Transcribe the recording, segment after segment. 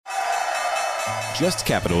Just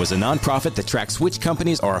Capital is a nonprofit that tracks which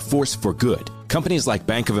companies are a force for good. Companies like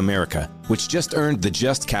Bank of America, which just earned the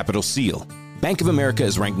Just Capital seal. Bank of America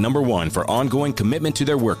is ranked #1 for ongoing commitment to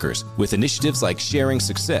their workers with initiatives like Sharing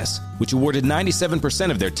Success, which awarded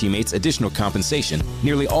 97% of their teammates additional compensation,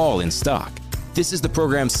 nearly all in stock. This is the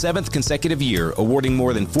program's 7th consecutive year, awarding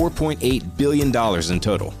more than $4.8 billion in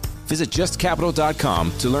total. Visit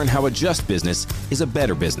JustCapital.com to learn how a just business is a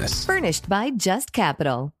better business. Furnished by Just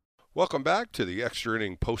Capital. Welcome back to the Extra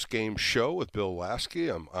Inning Postgame Show with Bill Lasky.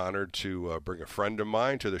 I'm honored to bring a friend of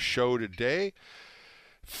mine to the show today.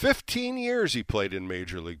 15 years he played in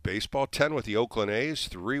Major League Baseball, 10 with the Oakland A's,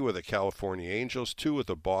 3 with the California Angels, 2 with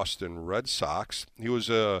the Boston Red Sox. He was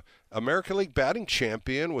a American League batting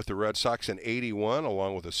champion with the Red Sox in '81,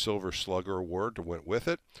 along with a Silver Slugger Award that went with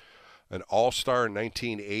it. An All-Star in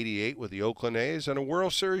 1988 with the Oakland A's, and a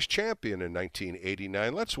World Series champion in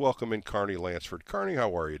 1989. Let's welcome in Carney Lansford. Carney,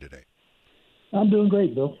 how are you today? I'm doing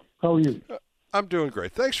great, Bill. How are you? I'm doing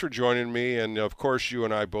great. Thanks for joining me. And, of course, you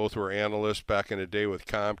and I both were analysts back in the day with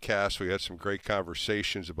Comcast. We had some great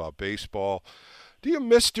conversations about baseball. Do you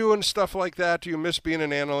miss doing stuff like that? Do you miss being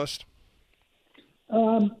an analyst?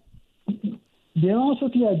 To be honest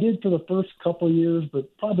with you, I did for the first couple of years,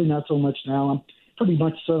 but probably not so much now. I'm pretty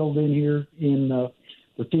much settled in here in the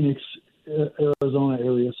Phoenix, Arizona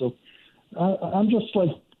area. So I'm just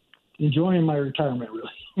like enjoying my retirement,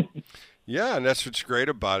 really. Yeah, and that's what's great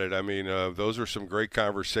about it. I mean, those were some great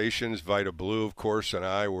conversations. Vita Blue, of course, and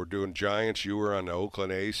I were doing Giants. You were on the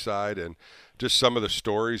Oakland A's side, and just some of the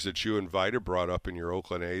stories that you and Vita brought up in your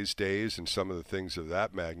Oakland A's days and some of the things of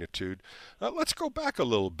that magnitude. Let's go back a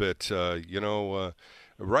little bit.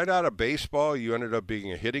 Right out of baseball, you ended up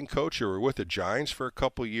being a hitting coach. You were with the Giants for a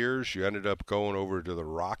couple years. You ended up going over to the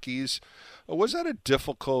Rockies. Was that a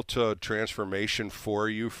difficult transformation for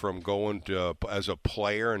you from going to, as a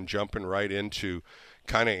player and jumping right into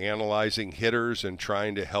kind of analyzing hitters and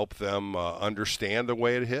trying to help them understand the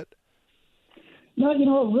way it hit? No, it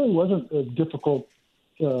really wasn't a difficult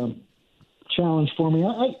challenge for me.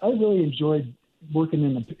 I really enjoyed working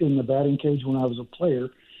in the batting cage when I was a player.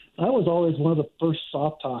 I was always one of the first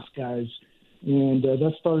soft toss guys, and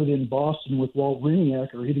that started in Boston with Walt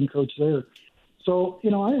Riniak, our hitting coach there. So,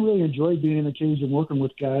 I really enjoyed being in the cage and working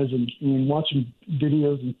with guys and watching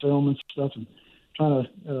videos and film and stuff and trying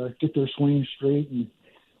to get their swing straight. And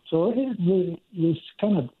so it really was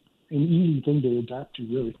kind of an easy thing to adapt to,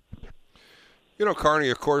 really. Carney,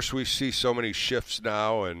 of course, we see so many shifts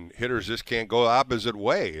now, and hitters just can't go the opposite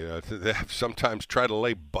way. They have sometimes try to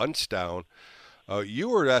lay bunts down. You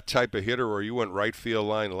were that type of hitter where you went right field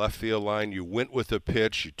line, left field line. You went with the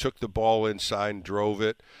pitch. You took the ball inside and drove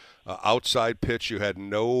it. Outside pitch, you had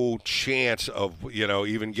no chance of,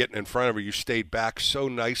 even getting in front of it. You stayed back so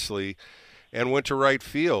nicely and went to right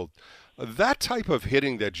field. That type of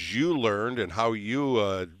hitting that you learned and how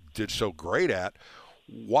you did so great at,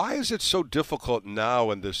 why is it so difficult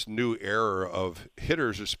now in this new era of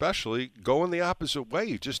hitters especially going the opposite way?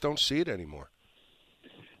 You just don't see it anymore.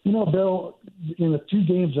 Bill, in the 2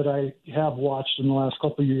 games that I have watched in the last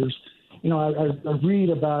couple of years, I read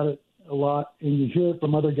about it a lot, and you hear it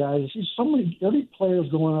from other guys. Every player's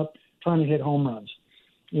going up trying to hit home runs.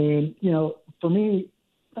 And, for me,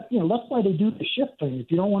 that's why they do the shift thing. If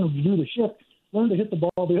you don't want to do the shift, learn to hit the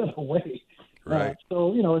ball the other way. Right.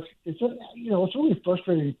 So, it's really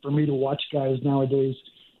frustrating for me to watch guys nowadays.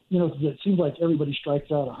 It seems like everybody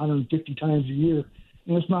strikes out 150 times a year,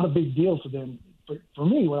 and it's not a big deal for them. For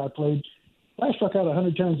me, when I played, I struck out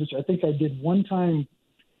 100 times, which I think I did one time,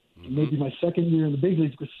 maybe my second year in the big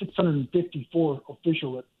leagues, with 654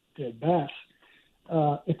 official at bats.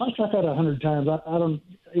 If I struck out 100 times,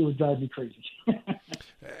 it would drive me crazy.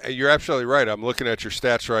 You're absolutely right. I'm looking at your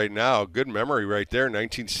stats right now. Good memory right there.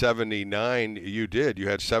 1979, you did. You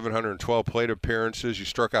had 712 plate appearances. You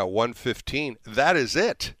struck out 115. That is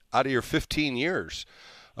it out of your 15 years.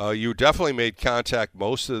 You definitely made contact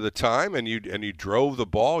most of the time, and you drove the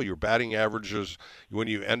ball. Your batting averages when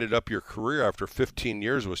you ended up your career after 15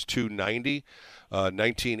 years was .290.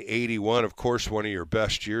 1981, of course, one of your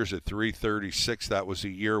best years at .336. That was the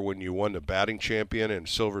year when you won the batting champion and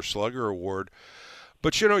Silver Slugger Award.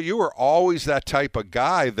 But, you were always that type of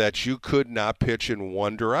guy that you could not pitch in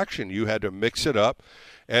one direction. You had to mix it up.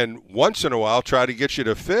 And once in a while, try to get you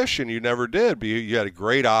to fish, and you never did. But you had a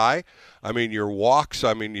great eye. I mean, your walks,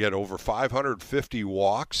 you had over 550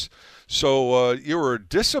 walks. So you were a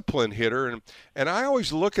disciplined hitter. And I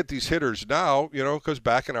always look at these hitters now, because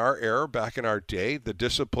back in our era, back in our day, the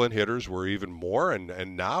disciplined hitters were even more.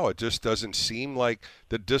 And now it just doesn't seem like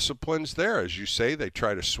the discipline's there. As you say, they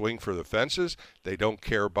try to swing for the fences. They don't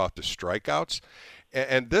care about the strikeouts.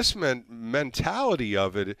 And this mentality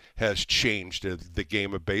of it has changed the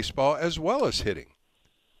game of baseball as well as hitting.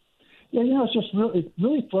 Yeah, it's just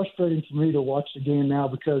really frustrating for me to watch the game now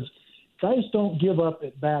because guys don't give up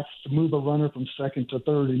at bats to move a runner from second to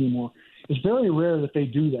third anymore. It's very rare that they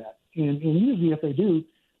do that. And usually if they do,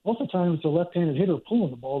 most of the time it's a left-handed hitter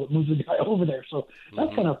pulling the ball that moves the guy over there. So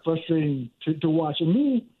that's kind of frustrating to watch. And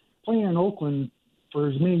me playing in Oakland for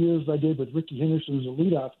as many years as I did with Ricky Henderson as a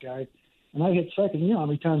leadoff guy, and I hit second, how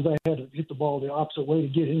many times I had to hit the ball the opposite way to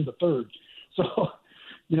get into third. So,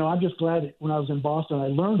 I'm just glad that when I was in Boston, I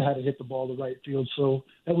learned how to hit the ball to right field. So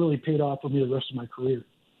that really paid off for me the rest of my career.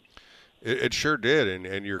 It sure did,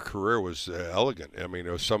 and your career was elegant. I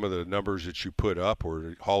mean, some of the numbers that you put up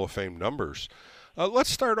were Hall of Fame numbers. Let's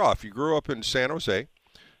start off. You grew up in San Jose,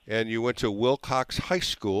 and you went to Wilcox High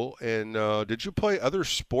School. And did you play other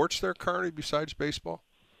sports there, Carney, besides baseball?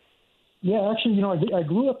 Yeah, actually, I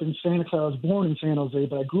grew up in Santa Clara. I was born in San Jose,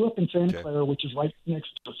 but I grew up in Santa Clara, which is right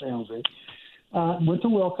next to San Jose. Went to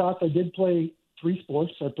Wilcox. I did play 3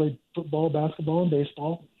 sports. I played football, basketball, and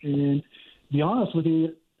baseball. And to be honest with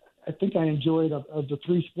you, I think I enjoyed, of the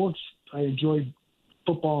 3 sports, I enjoyed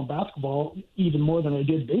football and basketball even more than I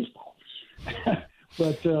did baseball.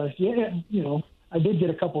 But, I did get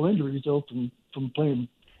a couple injuries, though, from playing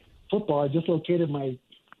football. I dislocated my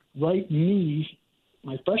right knee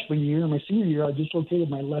my freshman year. My senior year, I dislocated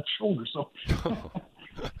my left shoulder. So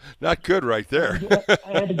not good right there.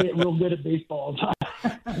 I had to get real good at baseball all the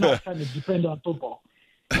time, not kind of depend on football.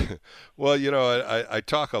 Well, I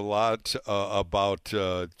talk a lot about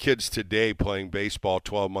kids today playing baseball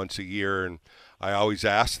 12 months a year, and I always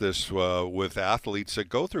ask this with athletes that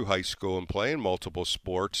go through high school and play in multiple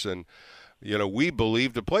sports. And, we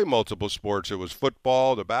believe to play multiple sports. It was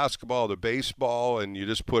football, the basketball, the baseball, and you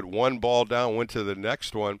just put one ball down, went to the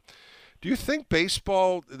next one. Do you think parents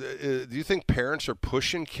are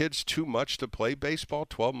pushing kids too much to play baseball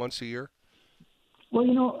 12 months a year?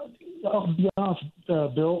 Well, I'll be honest,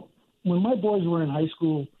 Bill, when my boys were in high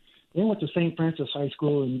school, they went to St. Francis High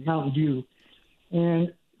School in Mountain View,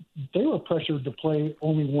 and they were pressured to play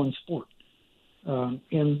only one sport.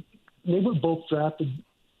 And they were both drafted,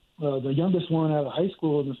 the youngest one out of high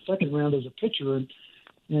school in the second round as a pitcher, and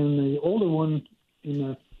the older one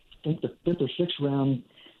in the 5th or 6th round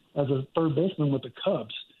as a third baseman with the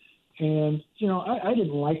Cubs. And, I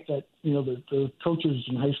didn't like that, the coaches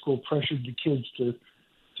in high school pressured the kids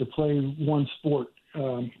to play one sport.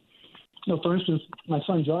 For instance, my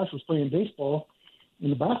son Josh was playing baseball,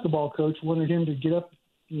 and the basketball coach wanted him to get up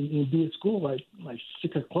and be at school like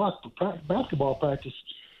 6 o'clock for basketball practice.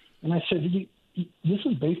 And I said, this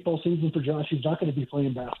is baseball season for Josh. He's not going to be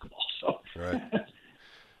playing basketball. So, right.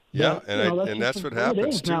 Yeah, and that's what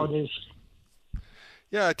happens too. Nowadays.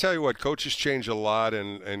 Yeah, I tell you what, coaches change a lot,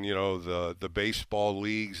 and the baseball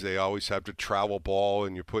leagues, they always have to travel ball,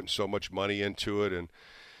 and you're putting so much money into it, and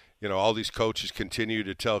all these coaches continue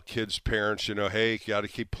to tell kids' parents, hey, you got to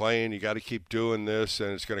keep playing, you got to keep doing this,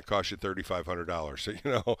 and it's going to cost you $3,500.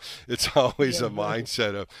 So, it's always a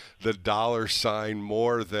mindset of the dollar sign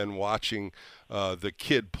more than watching the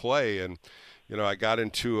kid play. And, I got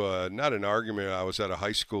into not an argument. I was at a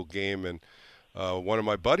high school game, and one of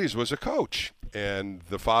my buddies was a coach. And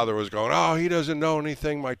the father was going, oh, he doesn't know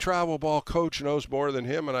anything. My travel ball coach knows more than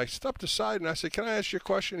him. And I stepped aside and I said, can I ask you a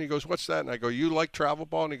question? He goes, what's that? And I go, you like travel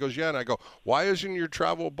ball? And he goes, yeah. And I go, why isn't your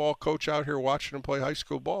travel ball coach out here watching him play high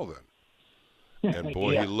school ball then? And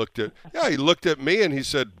boy, he looked at me and he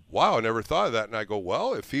said, wow, I never thought of that. And I go,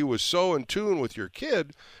 well, if he was so in tune with your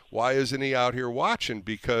kid, why isn't he out here watching?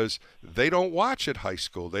 Because they don't watch at high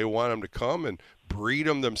school. They want him to come and breed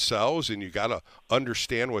them themselves, and you got to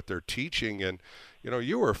understand what they're teaching. And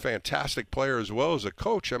you were a fantastic player as well as a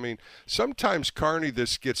coach. I mean, sometimes, Carney,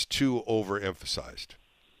 this gets too overemphasized.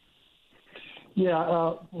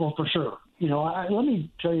 Yeah, well, for sure. Let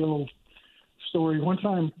me tell you a little story. One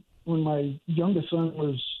time when my youngest son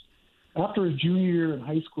was, after his junior year in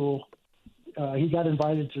high school, he got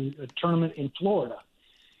invited to a tournament in Florida.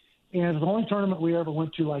 And it was the only tournament we ever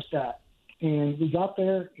went to like that. And we got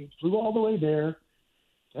there, he flew all the way there,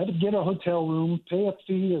 had to get a hotel room, pay a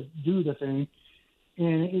fee to do the thing,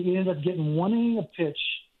 and he ended up getting 1 inning of pitch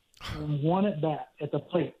and 1 at bat at the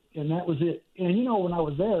plate, and that was it. And, when I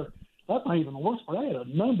was there, that's not even the worst part. I had a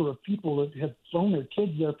number of people that had flown their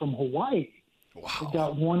kids there from Hawaii. Wow. That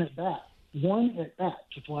got 1 at bat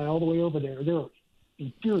to fly all the way over there. They were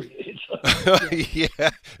infuriated. Yeah,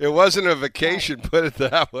 it wasn't a vacation, put it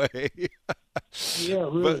that way. Yeah,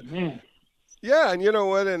 really, man. Yeah, and you know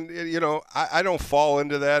what? And, I don't fall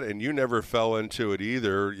into that, and you never fell into it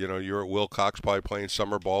either. You're at Wilcox probably playing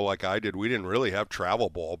summer ball like I did. We didn't really have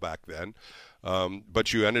travel ball back then.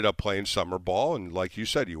 But you ended up playing summer ball, and like you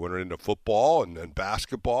said, you went into football and then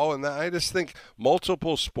basketball. And I just think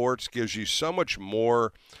multiple sports gives you so much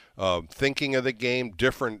more thinking of the game,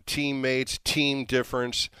 different teammates, team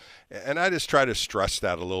difference. And I just try to stress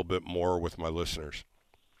that a little bit more with my listeners.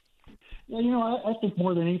 Yeah, I think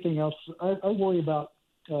more than anything else, I worry about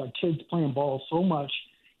kids playing ball so much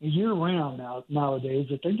year round nowadays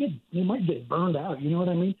that they might get burned out. You know what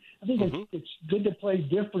I mean? I think it's good to play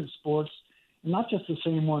different sports, and not just the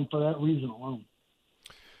same one for that reason alone.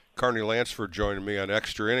 Carney Lansford joining me on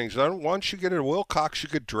Extra Innings. Once you get at Wilcox, you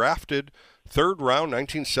get drafted third round,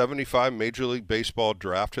 1975 Major League Baseball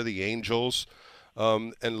draft to the Angels.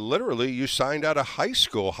 And literally, you signed out of high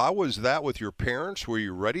school. How was that with your parents? Were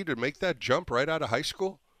you ready to make that jump right out of high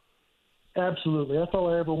school? Absolutely. That's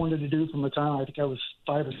all I ever wanted to do from the time I think I was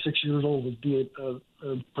 5 or 6 years old, was be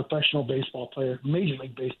a professional baseball player, Major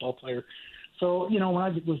League Baseball player. So, when I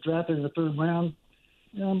was drafted in the third round,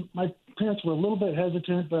 my parents were a little bit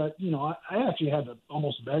hesitant, but, I actually had to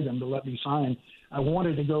almost beg them to let me sign. I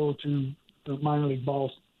wanted to go to the minor league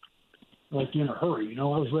balls, like, in a hurry. I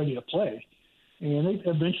was ready to play. And they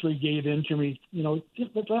eventually gave in to me.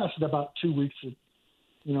 It lasted about 2 weeks.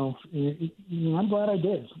 I'm glad I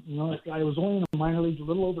did. I was only in the minor leagues a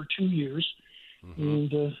little over 2 years,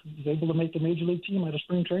 and was able to make the major league team out of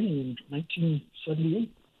spring training in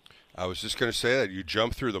 1978. I was just going to say that you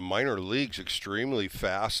jumped through the minor leagues extremely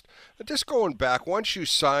fast. Just going back, once you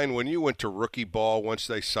signed, when you went to rookie ball, once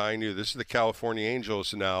they signed you, this is the California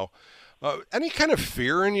Angels now. Any kind of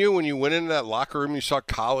fear in you when you went into that locker room? You saw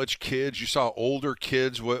college kids, you saw older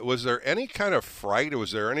kids. Was there any kind of fright?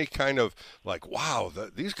 Was there any kind of like, wow,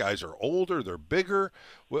 these guys are older, they're bigger?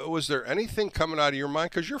 Was there anything coming out of your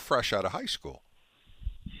mind? Because you're fresh out of high school.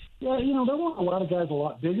 Yeah, there weren't a lot of guys a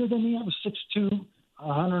lot bigger than me. I was 6'2",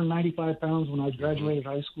 195 pounds when I graduated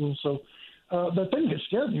high school. So the thing that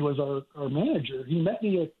scared me was our manager. He met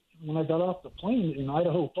me when I got off the plane in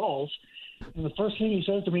Idaho Falls. And the first thing he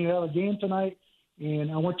says to me, "I have a game tonight,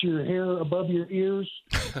 and I want your hair above your ears,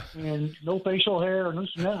 and no facial hair, and this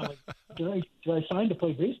and that." Like, did I sign to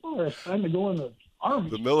play baseball, or I signed to go in the Army?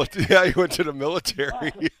 The military. Yeah, you went to the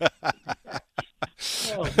military.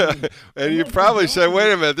 And you probably said,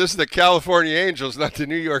 "Wait a minute, this is the California Angels, not the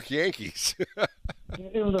New York Yankees."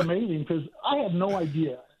 It was amazing because I had no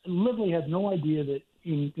idea. I literally had no idea that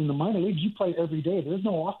in the minor leagues you play every day. There's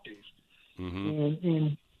no off days,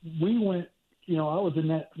 and we went, I was in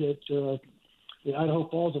that Idaho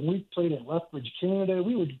Falls, and we played in Lethbridge, Canada.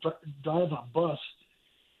 We would drive on a bus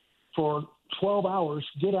for 12 hours,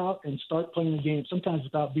 get out, and start playing the game, sometimes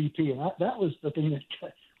without BP. And that was the thing that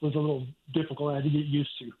was a little difficult. I had to get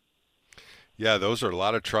used to. Yeah, those are a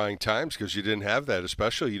lot of trying times because you didn't have that,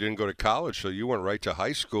 especially you didn't go to college, so you went right to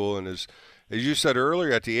high school. And as you said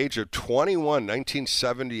earlier, at the age of 21,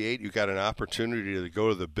 1978, you got an opportunity to go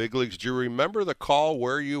to the big leagues. Do you remember the call,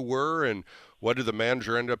 where you were, and what did the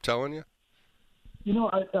manager end up telling you?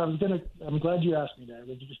 I'm glad you asked me that. It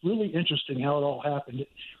was just really interesting how it all happened.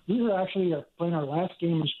 We were actually playing our last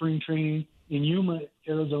game of spring training in Yuma,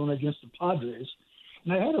 Arizona against the Padres.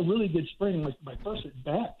 And I had a really good spring. Like my first at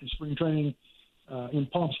bat in spring training in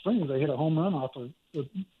Palm Springs, I hit a home run off a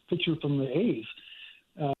pitcher from the A's.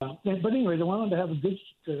 But anyway, they wanted to have a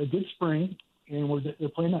good spring, and they're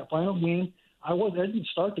playing that final game. I didn't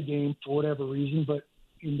start the game for whatever reason, but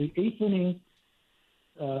in the eighth inning,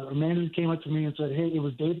 a manager came up to me and said, "Hey," it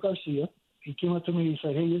was Dave Garcia. He came up to me and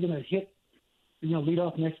said, "Hey, you're going to lead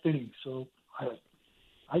off next inning." So I'd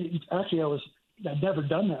never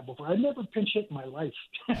done that before. I'd never pinch hit in my life,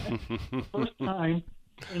 first time,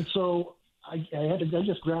 and so I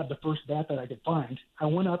just grabbed the first bat that I could find. I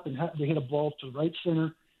went up and had to hit a ball to right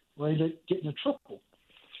center, right at getting a triple.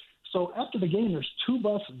 So after the game, there's two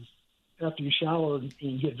buses. After you shower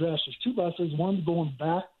and get dressed, there's two buses. One's going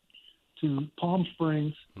back to Palm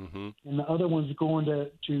Springs, and the other one's going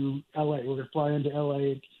to L.A. We're going to fly into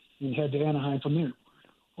L.A. and head to Anaheim from there.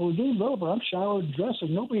 Well, the game's over. I'm showered and dressed,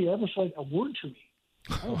 and nobody ever said a word to me.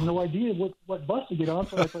 I have no idea what bus to get on,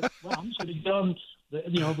 so I thought, well, I'm just going to get on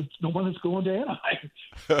the one that's going to Anaheim.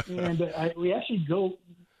 And we had to go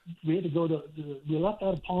we left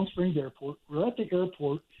out of Palm Springs Airport. We're at the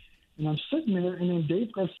airport, and I'm sitting there, and then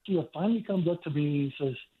Dave Garcia finally comes up to me and he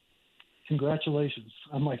says, "Congratulations."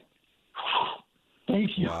 I'm like,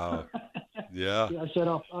 "Thank you." Wow. Yeah. I said,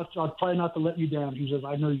 I'll try not to let you down. He says,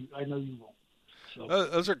 I know you won't. So,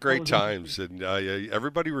 those are great times, and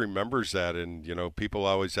everybody remembers that. And people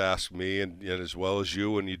always ask me, and as well as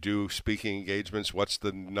you, when you do speaking engagements, what's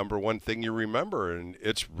the number one thing you remember? And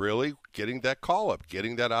it's really getting that call up,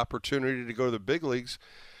 getting that opportunity to go to the big leagues,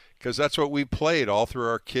 because that's what we played all through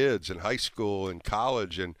our kids in high school and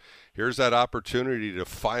college. And here's that opportunity to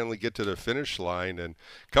finally get to the finish line. And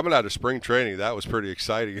coming out of spring training, that was pretty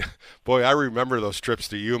exciting. Boy, I remember those trips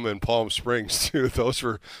to Yuma and Palm Springs too. Those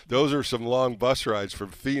are some long bus rides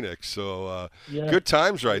from Phoenix. So good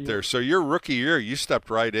times right there. So your rookie year, you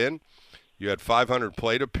stepped right in. You had 500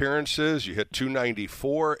 plate appearances. You hit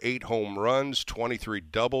 294, 8 home runs, 23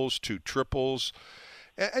 doubles, 2 triples.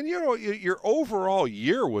 And you know, your overall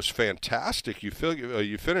year was fantastic. You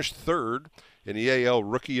finished third in the AL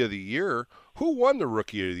Rookie of the Year. Who won the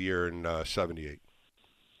Rookie of the Year in '78?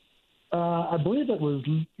 I believe I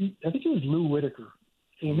think it was Lou Whitaker.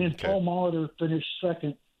 And then Paul Molitor finished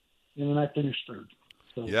second, and then I finished third.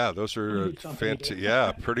 So yeah, those are fantastic.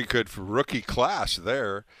 Yeah, pretty good for rookie class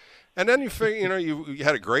there. And then you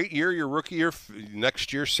had a great year, your rookie year.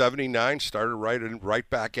 Next year, 79, started right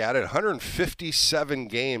back at it. 157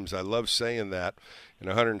 games. I love saying that in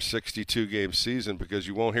a 162-game season because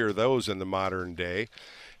you won't hear those in the modern day.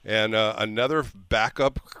 And another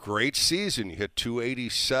backup great season. You hit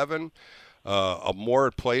 287, more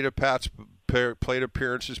plate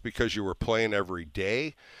appearances because you were playing every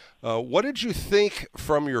day. What did you think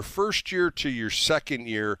from your first year to your second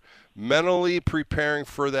year, mentally preparing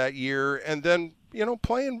for that year, and then,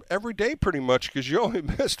 playing every day pretty much because you only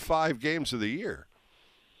missed 5 games of the year?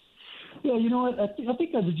 Yeah, you know what? I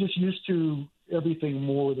think I was just used to everything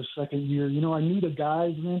more the second year. I knew the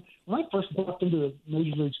guys, man. When I first walked into the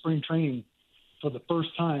Major League Spring Training for the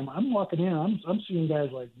first time, I'm walking in, I'm seeing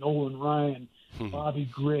guys like Nolan Ryan, Bobby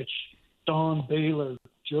Grich, Don Baylor,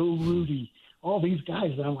 Joe Rudy, all these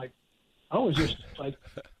guys that I was just like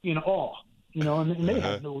in awe. And they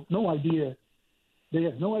had no idea. They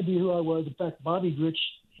had no idea who I was. In fact, Bobby Grich,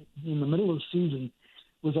 in the middle of the season,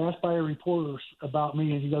 was asked by a reporter about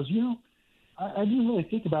me, and he goes, I didn't really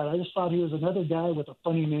think about it. I just thought he was another guy with a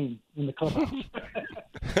funny name in the clubhouse.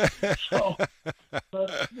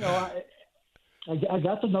 I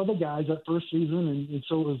got to know the guys that first season, and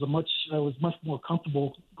so I was much more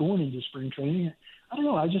comfortable going into spring training. I don't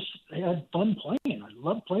know. I had fun playing. I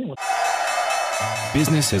loved playing with them.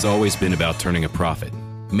 Business has always been about turning a profit,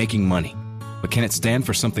 making money. But can it stand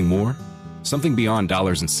for something more? Something beyond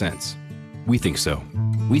dollars and cents? We think so.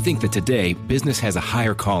 We think that today, business has a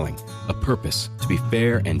higher calling, a purpose to be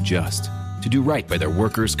fair and just, to do right by their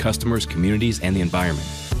workers, customers, communities, and the environment.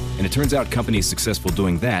 And it turns out companies successful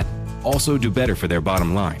doing that also do better for their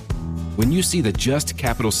bottom line. When you see the Just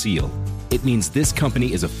Capital seal, it means this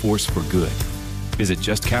company is a force for good. Visit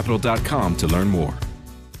justcapital.com to learn more.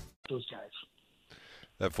 Those guys.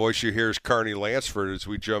 That voice you hear is Carney Lansford as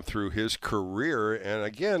we jump through his career. And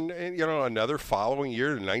again, another following year,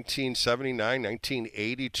 1979,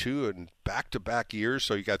 1982, and back-to-back years.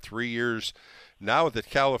 So you got 3 years now with the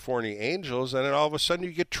California Angels, and then all of a sudden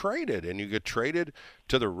you get traded. And you get traded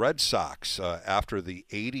to the Red Sox after the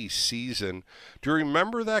 80 season. Do you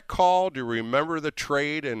remember that call? Do you remember the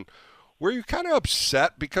trade? And were you kind of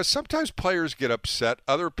upset? Because sometimes players get upset.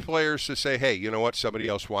 Other players to say, hey, you know what, somebody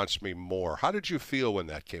else wants me more. How did you feel when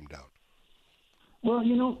that came down? Well,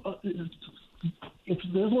 there's a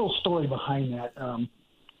little story behind that.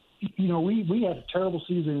 We had a terrible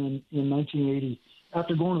season in 1980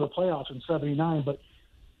 after going to the playoffs in 79. But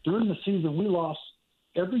during the season, we lost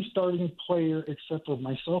every starting player except for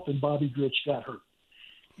myself and Bobby Grich got hurt.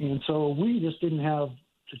 And so we just didn't have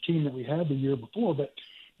the team that we had the year before. But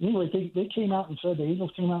anyway, the Angels came out and said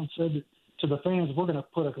to the fans, we're going to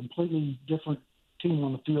put a completely different team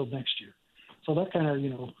on the field next year. So that kind of,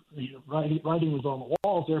 writing was on the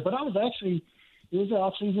walls there. But it was the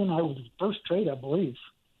off season. I was the first trade, I believe.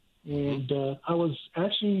 And I was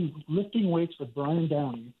actually lifting weights with Brian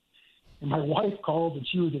Downing. And my wife called and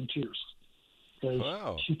she was in tears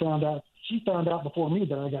because she found out before me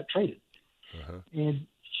that I got traded. Uh-huh. And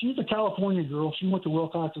she's a California girl. She went to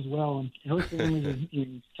Wilcox as well, and her family's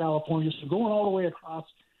in California. So going all the way across,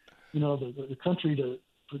 the country to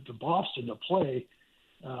Boston to play,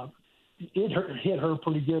 it hit her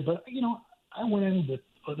pretty good. But I went in with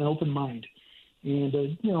an open mind, and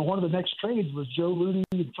one of the next trades was Joe Rudy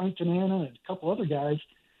and Frank Tanana and a couple other guys.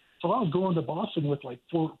 So I was going to Boston with like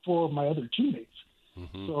four of my other teammates.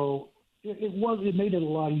 Mm-hmm. So it made it a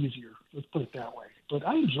lot easier. Let's put it that way. But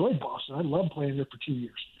I enjoyed Boston. I loved playing there for 2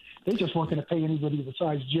 years. They just weren't going to pay anybody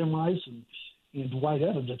besides Jim Rice and Dwight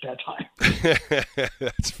Evans at that time.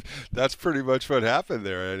 That's pretty much what happened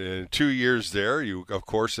there. And in 2 years there, you, of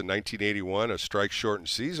course, in 1981, a strike-shortened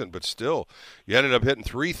season, but still, you ended up hitting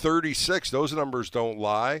 336. Those numbers don't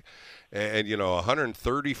lie. And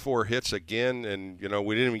 134 hits again. And,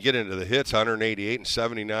 we didn't even get into the hits, 188 and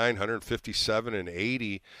 79, 157 and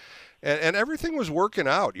 80. and everything was working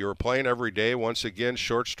out. You were playing every day. Once again,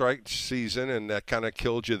 short strike season, and that kind of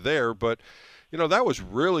killed you there. But that was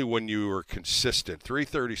really when you were consistent.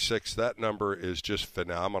 336, that number is just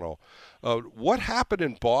phenomenal. What happened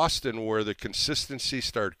in Boston where the consistency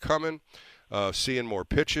started coming? Seeing more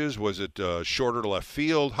pitches? Was it shorter left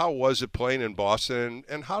field? How was it playing in Boston,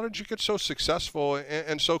 and how did you get so successful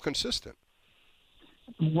and so consistent?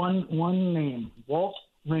 One name, Walt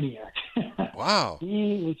Riniak. Wow.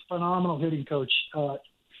 He was a phenomenal hitting coach.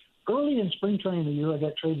 Early in spring training the year I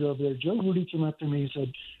got traded over there, Joe Rudy came up to me and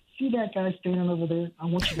said, "See that guy standing over there? I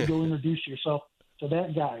want you to go introduce yourself to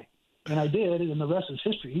that guy." And I did, and the rest is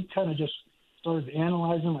history. He kind of just started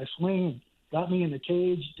analyzing my swing and got me in the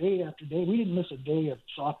cage day after day. We didn't miss a day of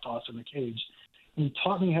soft toss in the cage. And he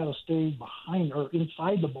taught me how to stay behind or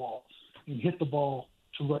inside the ball and hit the ball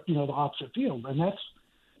to the opposite field. And that's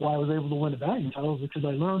why I was able to win the batting titles, because I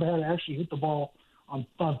learned how to actually hit the ball on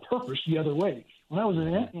purpose the other way. When I was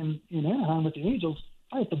in Anaheim with the Angels,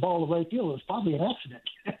 I hit the ball to right field. It was probably an accident.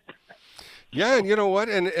 Yeah, and you know what?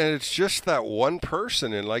 And it's just that one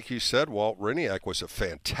person. And like you said, Walt Riniak was a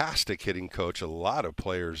fantastic hitting coach. A lot of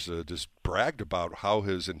players just bragged about how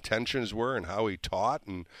his intentions were and how he taught.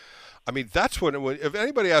 And I mean, that's when if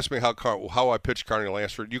anybody asked me how I pitched Carney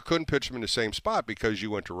Lansford, you couldn't pitch him in the same spot because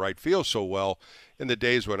you went to right field so well in the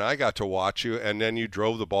days when I got to watch you, and then you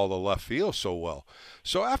drove the ball to left field so well.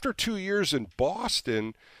 So after 2 years in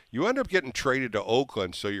Boston, you end up getting traded to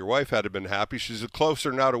Oakland, so your wife had to have been happy. She's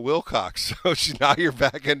closer now to Wilcox, so now you're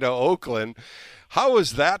back into Oakland. How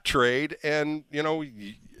was that trade? And,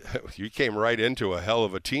 you came right into a hell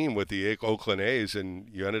of a team with the Oakland A's, and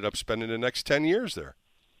you ended up spending the next 10 years there.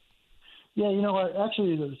 Yeah,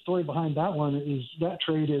 actually the story behind that one is that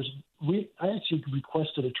trade is I actually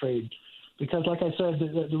requested a trade because, like I said,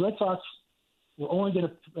 the Red Sox were only going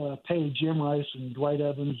to pay Jim Rice and Dwight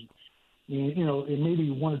Evans and maybe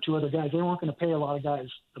one or two other guys. They weren't going to pay a lot of guys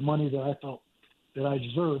the money that I felt that I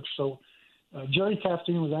deserved. So Jerry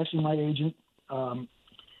Castine was actually my agent.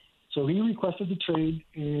 So he requested the trade,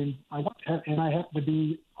 and I happened to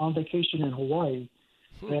be on vacation in Hawaii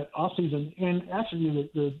that offseason. And actually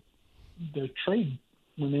the trade,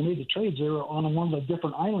 when they made the trades, they were on one of the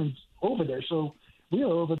different islands over there. So we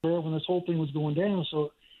were over there when this whole thing was going down.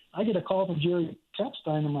 So I get a call from Jerry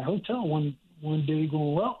Kapstein in my hotel one day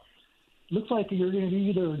going, "Well, looks like you're going to be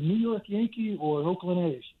either a New York Yankee or an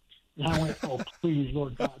Oakland A's." And I went, "Oh, please,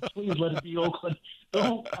 Lord God, please let it be Oakland."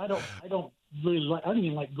 I don't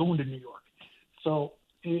even like going to New York. So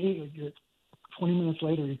 20 minutes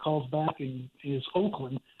later, he calls back and it's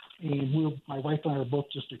Oakland. And my wife and I are both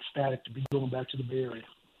just ecstatic to be going back to the Bay Area.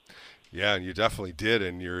 Yeah, and you definitely did,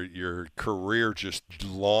 and your career just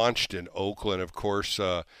launched in Oakland. Of course,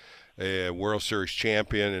 a World Series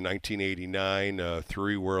champion in 1989,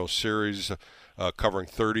 3 World Series, covering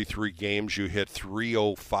 33 games. You hit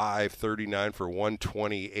 .305, 39 for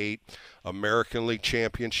 128. American League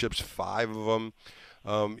championships, 5 of them.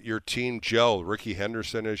 Your team gelled. Rickey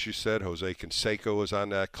Henderson, as you said, Jose Canseco was on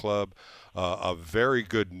that club. A very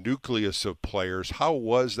good nucleus of players. How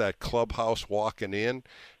was that clubhouse walking in,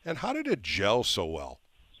 and how did it gel so well?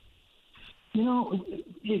 We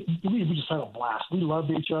just had a blast. We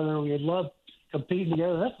loved each other. We had loved competing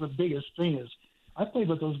together. That's the biggest thing is I played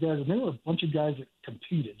with those guys, and there were a bunch of guys that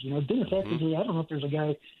competed. Dennis Eckersley, I don't know if there's a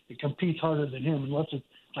guy that competes harder than him, unless it's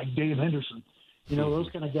like Dave Henderson. Those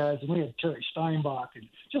kind of guys. And we had Terry Steinbach and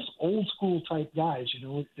just old school type guys,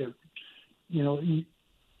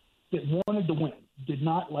 that wanted to win, did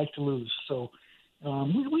not like to lose. So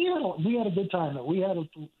we had a good time. We had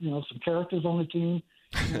some characters on the team.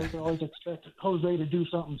 They always expected Jose to do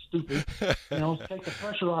something stupid, take the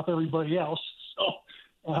pressure off everybody else. So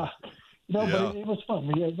but it was fun.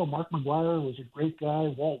 We had Mark McGwire was a great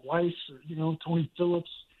guy. Walt Weiss, Tony Phillips.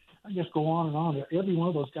 I just go on and on. Every one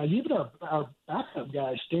of those guys, even our backup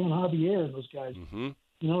guys, Stan Javier and those guys. Mm-hmm.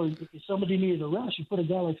 If somebody needed a rush, you put a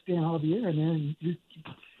guy like Stan Javier in there, and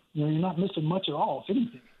you're not missing much at all, if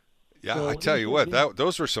anything. Yeah, so, I tell you what,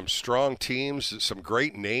 those were some strong teams, some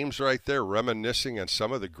great names right there, reminiscing on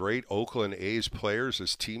some of the great Oakland A's players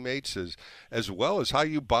as teammates, as well as how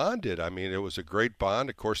you bonded. I mean, it was a great bond.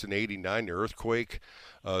 Of course, in '89, the earthquake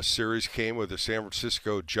series came with the San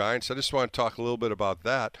Francisco Giants. I just want to talk a little bit about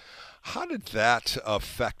that. How did that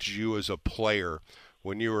affect you as a player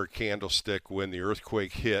when you were Candlestick, when the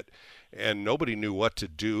earthquake hit? And nobody knew what to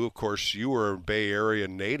do. Of course, you were a Bay Area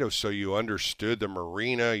native, so you understood the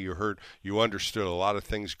marina. You understood a lot of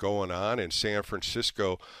things going on in San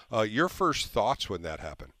Francisco. Your first thoughts when that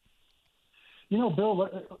happened? Bill,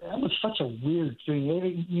 that was such a weird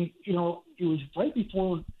thing. It was right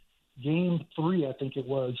before Game 3, I think it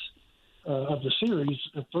was, of the series,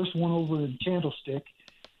 the first one over in Candlestick,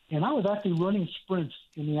 and I was actually running sprints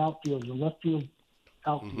in the outfield, the left field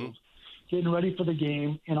outfield, getting ready for the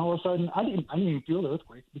game, and all of a sudden I didn't even feel the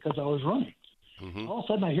earthquake because I was running. All of a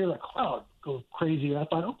sudden I hear a crowd go crazy. I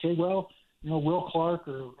thought, okay, well, Will Clark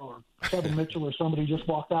or Kevin Mitchell or somebody just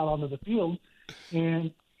walked out onto the field,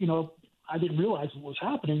 and I didn't realize what was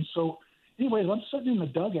happening. So, anyways, I'm sitting in the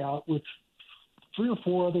dugout with 3 or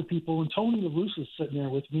 4 other people, and Tony La Russa's sitting there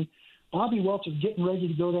with me. Bobby Welch is getting ready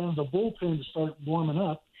to go down to the bullpen to start warming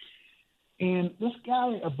up. And this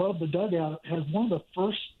guy above the dugout has one of the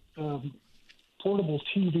first portable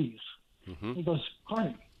TVs. He goes,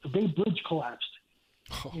 Carney, the Bay Bridge collapsed.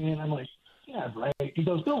 And I'm like, yeah, right. He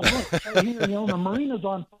goes, no, look, right here, the marina's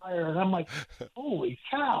on fire. And I'm like, holy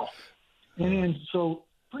cow. And then, so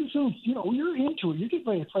pretty soon, you're into it. You're getting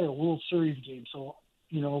ready to play a World Series game. So,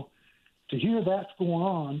 to hear that's going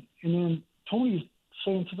on, and then Tony's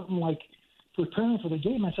saying something like, preparing for the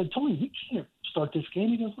game. I said, Tony, we can't start this game.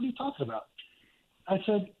 He goes, what are you talking about? I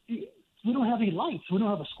said, we don't have any lights. We don't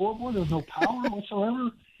have a scoreboard. There's no power whatsoever.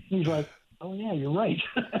 And he's like, oh, yeah, you're right.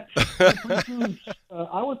 Pretty soon,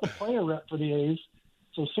 I was the player rep for the A's.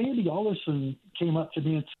 So Sandy Alderson came up to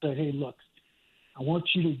me and said, hey, look, I want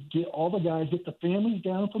you to get all the guys, get the families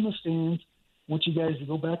down from the stands. I want you guys to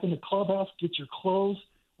go back in the clubhouse, get your clothes.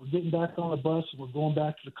 We're getting back on the bus. We're going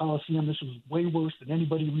back to the Coliseum. This is way worse than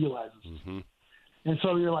anybody realizes. And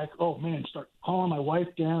so you're like, oh, man, start calling my wife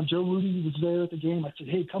down. Joe Rudy was there at the game. I said,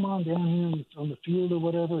 hey, come on down here on the field or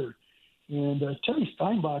whatever. And Terry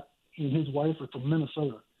Steinbach and his wife are from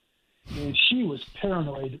Minnesota. And she was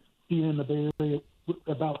paranoid being in the Bay Area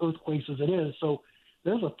about earthquakes as it is. So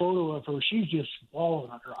there's a photo of her. She's just bawling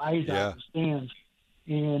on her eyes out in the stands.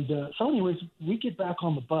 And so anyways, we get back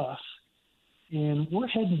on the bus, and we're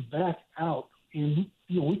heading back out. And,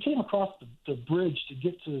 we came across the bridge to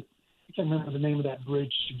get to, I can't remember the name of that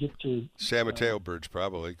bridge, to get to San Mateo Bridge,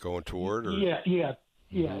 probably going toward. Or... Yeah.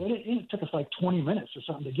 It took us like 20 minutes or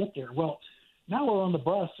something to get there. Well, now we're on the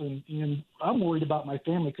bus, and I'm worried about my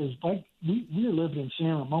family because we were living in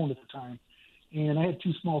San Ramon at the time, and I had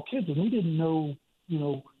 2 small kids, and we didn't know,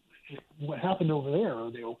 what happened over there.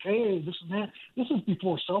 Are they okay? This and that. This is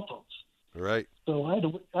before cell phones. Right. So I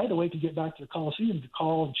had to wait to get back to the Coliseum to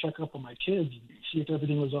call and check up on my kids and see if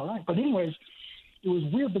everything was all right. But anyways, it was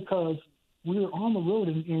weird because we were on the road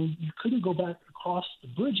and you couldn't go back across the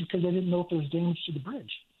bridge because they didn't know if there was damage to the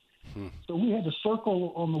bridge. So we had to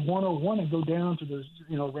circle on the 101 and go down to the,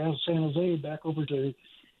 around San Jose, back over to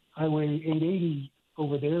Highway 880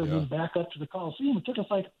 over there, and then back up to the Coliseum. It took us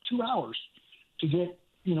like 2 hours to get,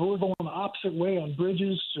 we're going the opposite way on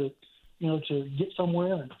bridges to get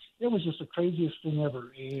somewhere. And it was just the craziest thing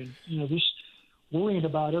ever. And, just worrying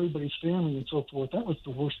about everybody's family and so forth, that was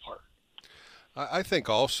the worst part. I think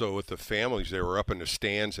also with the families, they were up in the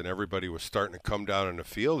stands and everybody was starting to come down in the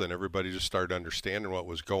field and everybody just started understanding what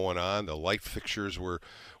was going on. The light fixtures were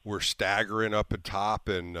staggering up at top,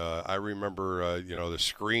 and I remember, the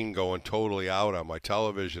screen going totally out on my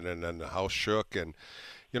television, and then the house shook, and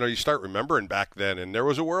you start remembering back then, and there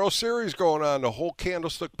was a World Series going on. The whole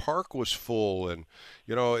Candlestick Park was full, and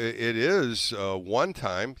it is one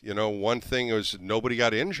time. One thing was nobody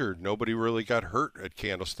got injured, nobody really got hurt at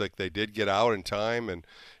Candlestick. They did get out in time, and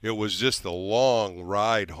it was just a long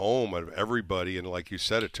ride home of everybody. And like you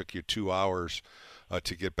said, it took you 2 hours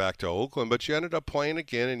to get back to Oakland, but you ended up playing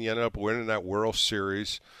again, and you ended up winning that World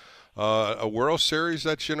Series. A World Series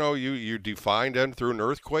that, you defined and through an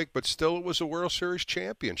earthquake, but still it was a World Series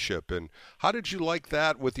championship. And how did you like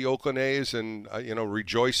that with the Oakland A's and,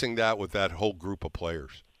 rejoicing that with that whole group of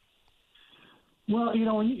players? Well,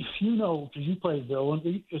 because you played, Bill,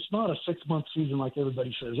 and it's not a 6-month season like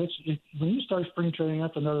everybody says. When you start spring training,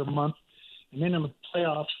 that's another month. And then in the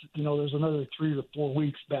playoffs, there's another 3 to 4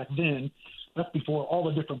 weeks back then. That's before all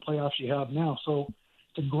the different playoffs you have now. So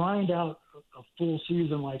to grind out a full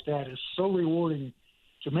season like that is so rewarding.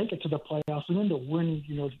 To make it to the playoffs and then to win,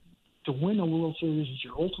 to win the World Series is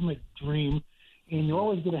your ultimate dream, and you're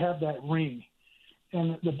always going to have that ring.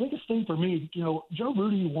 And the biggest thing for me, Joe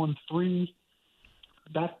Rudy won 3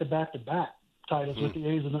 back-to-back-to-back titles with the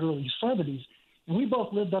A's in the early 70s, and we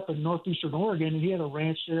both lived up in northeastern Oregon, and he had a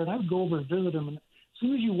ranch there, and I would go over and visit him, and as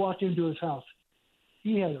soon as you walked into his house,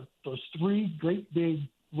 he had those 3 great big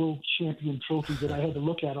world champion trophies that I had to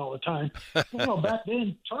look at all the time. Back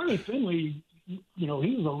then, Charlie Finley, he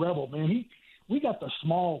was a rebel, man. We got the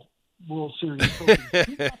small World Series trophies.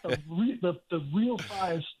 He got the real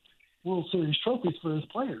size World Series trophies for his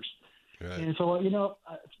players. Right. And so,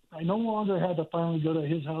 I no longer had to finally go to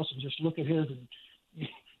his house and just look at his and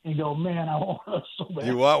and go, man, I want one so bad.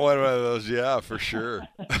 You want one of those, yeah, for sure.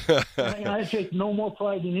 And I take no more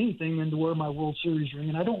pride in anything than to wear my World Series ring,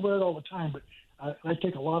 and I don't wear it all the time, but I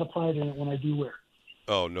take a lot of pride in it when I do wear it.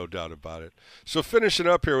 Oh, no doubt about it. So finishing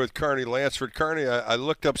up here with Carney Lansford. Carney, I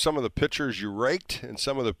looked up some of the pitchers you raked and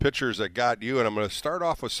some of the pitchers that got you, and I'm going to start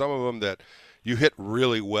off with some of them that you hit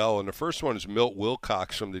really well. And the first one is Milt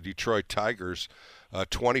Wilcox from the Detroit Tigers,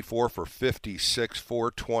 24 for 56,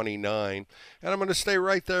 429. And I'm going to stay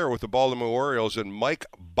right there with the Baltimore Orioles and Mike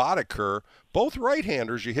Boddicker, both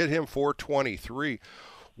right-handers. You hit him 423.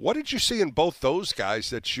 What did you see in both those guys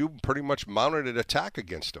that you pretty much mounted an attack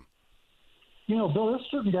against them? You know, Bill, there's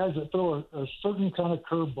certain guys that throw a certain kind of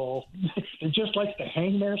curveball. It just likes to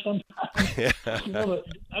hang there sometimes. Yeah. You know,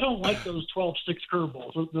 I don't like those 12-6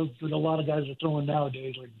 curveballs that a lot of guys are throwing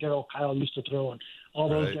nowadays, like Darryl Kyle used to throw, and all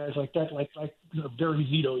those guys like that, like Barry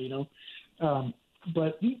Zito, you know.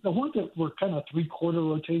 But the ones that were kind of three-quarter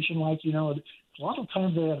rotation, like, you know, a lot of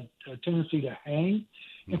times they had a tendency to hang.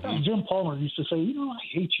 In fact, Jim Palmer used to say, you know, I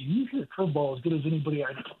hate you. You hit a curveball as good as anybody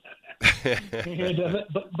I know. And,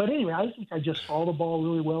 but anyway, I think I just saw the ball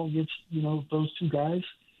really well against, you know, those two guys.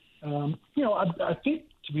 You know, I think,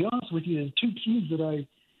 to be honest with you, the two teams that I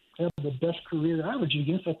have the best career average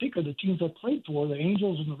against, I think, are the teams I played for, the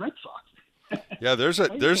Angels and the Red Sox. Yeah, there's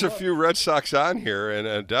a few Red Sox on here,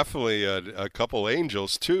 and definitely a couple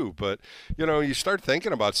Angels too. But you know, you start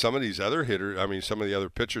thinking about some of these other hitters. I mean, some of the other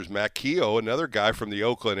pitchers. Matt Keogh, another guy from the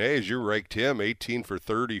Oakland A's, you raked him 18 for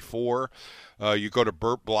 34. You go to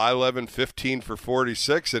Bert Blyleven, 15 for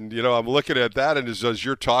 46, and you know, I'm looking at that, and as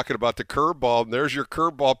you're talking about the curveball, and there's your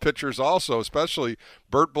curveball pitchers also, especially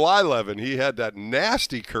Bert Blyleven. He had that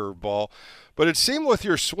nasty curveball. But it seemed with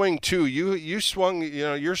your swing too, you swung, you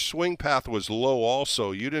know, your swing path was low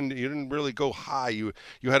also. You didn't really go high. You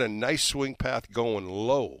had a nice swing path going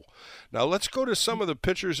low. Now let's go to some of the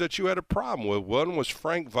pitchers that you had a problem with. One was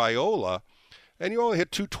Frank Viola, and you only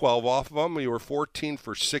hit 212 off of him. You were 14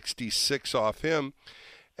 for 66 off him.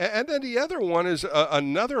 And then the other one is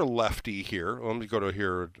another lefty here. Let me go to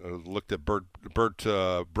here. Looked at Brett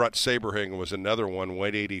Saberhagen was another one,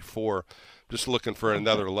 weight 84. Just looking for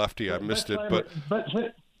another lefty. I missed it, but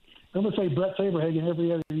I'm going to say Brett Saberhagen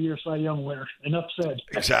every other year Cy Young winner. Enough said.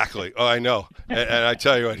 Exactly. Oh, I know. And I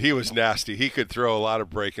tell you what, he was nasty. He could throw a lot of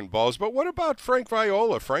breaking balls. But what about Frank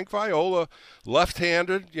Viola? Frank Viola,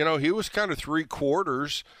 left-handed. You know, he was kind of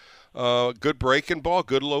three-quarters. Good breaking ball,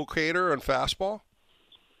 good locator, and fastball.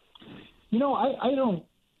 You know, I don't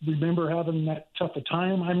remember having that tough a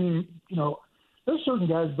time. I mean, you know, there's certain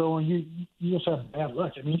guys, though, and you just have bad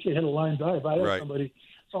luck. I mean, you could hit a line drive by somebody.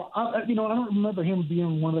 So, I don't remember him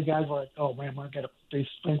being one of the guys like, oh, man, I got to face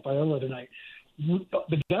Frank Viola tonight.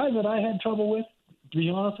 The guys that I had trouble with, to be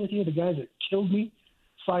honest with you, the guys that killed me,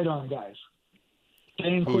 sidearm guys.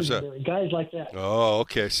 Dan Quisenberry, guys like that. Oh,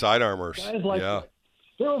 okay, sidearmers. Guys like that.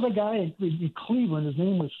 There was a guy in Cleveland. His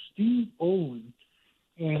name was Steve Olin.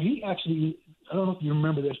 And he actually, I don't know if you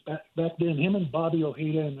remember this, back then, him and Bobby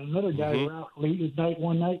Ojeda and another guy were out late at night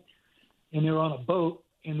one night, and they were on a boat,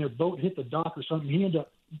 and their boat hit the dock or something. He ended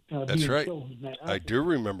up That's being right. killed in that I do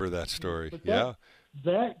remember that story. But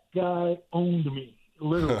that guy owned me,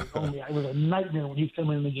 literally owned me. It was a nightmare when he'd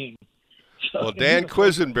come in the game. So, well, Dan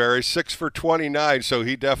Quisenberry, 6 for 29, so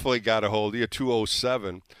he definitely got a hold of you,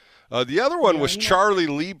 207. The other one was Charlie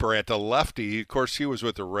Liebrandt, a lefty. Of course, he was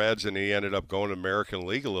with the Reds, and he ended up going to American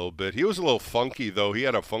League a little bit. He was a little funky, though. He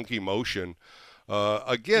had a funky motion.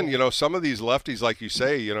 Again, you know, some of these lefties, like you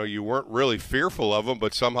say, you know, you weren't really fearful of them,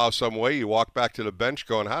 but somehow, some way, you walk back to the bench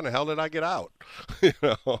going, how the hell did I get out? You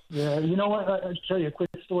know? Yeah, you know what? I'll tell you a quick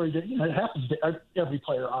story. That, you know, it happens to every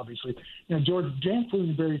player, obviously. You know, Dan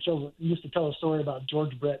Quisenberry used to tell a story about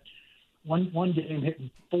George Brett. One game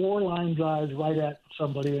hitting 4 line drives right at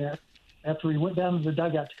somebody there. After he went down to the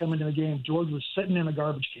dugout to come into the game, George was sitting in a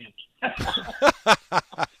garbage can.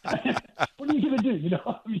 What are you going to do? You know,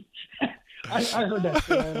 I mean, I heard that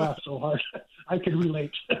and I laughed so hard. I could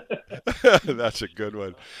relate. That's a good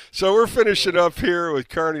one. So we're finishing up here with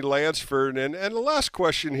Carney Lansford. And the last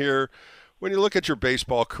question here, when you look at your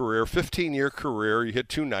baseball career, 15-year career, you hit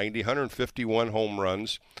 290, 151 home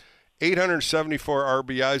runs, 874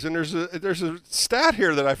 RBIs, and there's a stat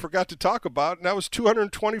here that I forgot to talk about, and that was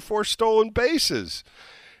 224 stolen bases.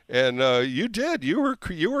 And you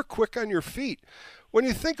were quick on your feet. When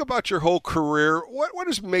you think about your whole career, what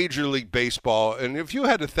is Major League Baseball? And if you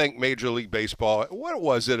had to thank Major League Baseball, what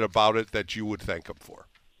was it about it that you would thank them for?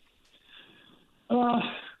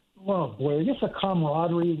 Well, boy, I guess a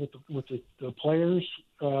camaraderie with the players.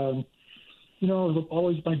 You know, it was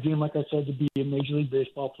always my dream, like I said, to be a Major League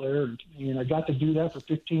Baseball player, and I got to do that for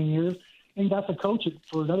 15 years. and got to coach it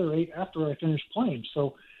for another 8 after I finished playing.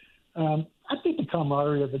 So I think the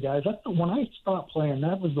camaraderie of the guys, when I stopped playing,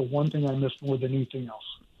 that was the one thing I missed more than anything else.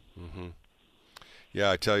 Mm-hmm. Yeah,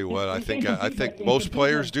 I tell you what, I think most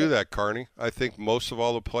players do that, Carney. I think most of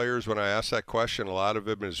all the players, when I ask that question, a lot of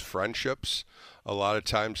them is friendships. A lot of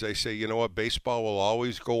times they say, you know what, baseball will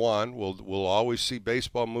always go on. We'll always see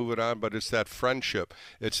baseball moving on, but it's that friendship.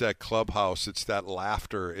 It's that clubhouse. It's that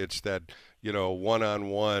laughter. It's that,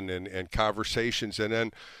 one-on-one and conversations. And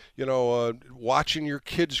then, watching your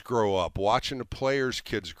kids grow up, watching the players'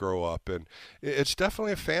 kids grow up. And it's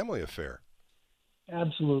definitely a family affair.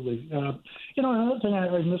 Absolutely. Another thing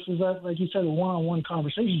I miss is that, like you said, the one-on-one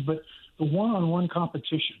conversations, but the one-on-one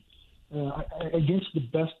competition against the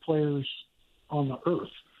best players on the earth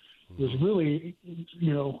was really, if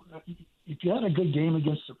you had a good game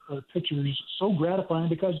against a pitcher, it's so gratifying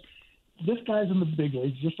because this guy's in the big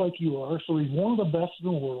leagues just like you are, so he's one of the best in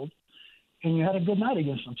the world, and you had a good night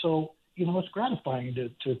against him. So, it's gratifying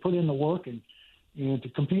to put in the work and to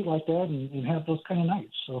compete like that and have those kind of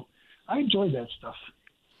nights. So I enjoyed that stuff.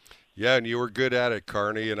 Yeah, and you were good at it,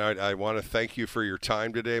 Carney, and I want to thank you for your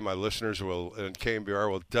time today. My listeners and KNBR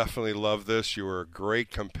will definitely love this. You were a great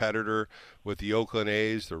competitor with the Oakland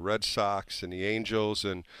A's, the Red Sox, and the Angels,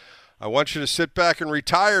 and I want you to sit back and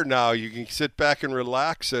retire now. You can sit back and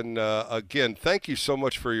relax, and again, thank you so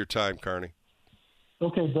much for your time, Carney.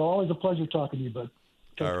 Okay, Bill, always a pleasure talking to you, bud.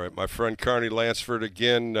 All right, my friend Carney Lansford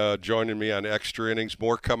again joining me on Extra Innings.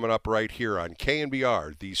 More coming up right here on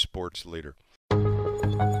KNBR, the sports leader.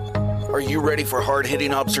 Are you ready for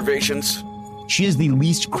hard-hitting observations? She is the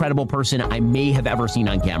least credible person I may have ever seen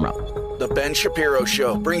on camera. The Ben Shapiro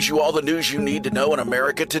Show brings you all the news you need to know in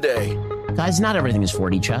America today. Guys, not everything is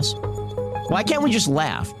 4D chess. Why can't we just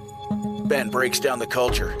laugh? Ben breaks down the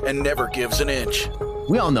culture and never gives an inch.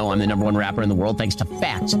 We all know I'm the #1 rapper in the world thanks to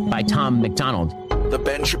Facts by Tom McDonald. The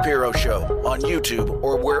Ben Shapiro Show on YouTube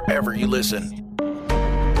or wherever you listen.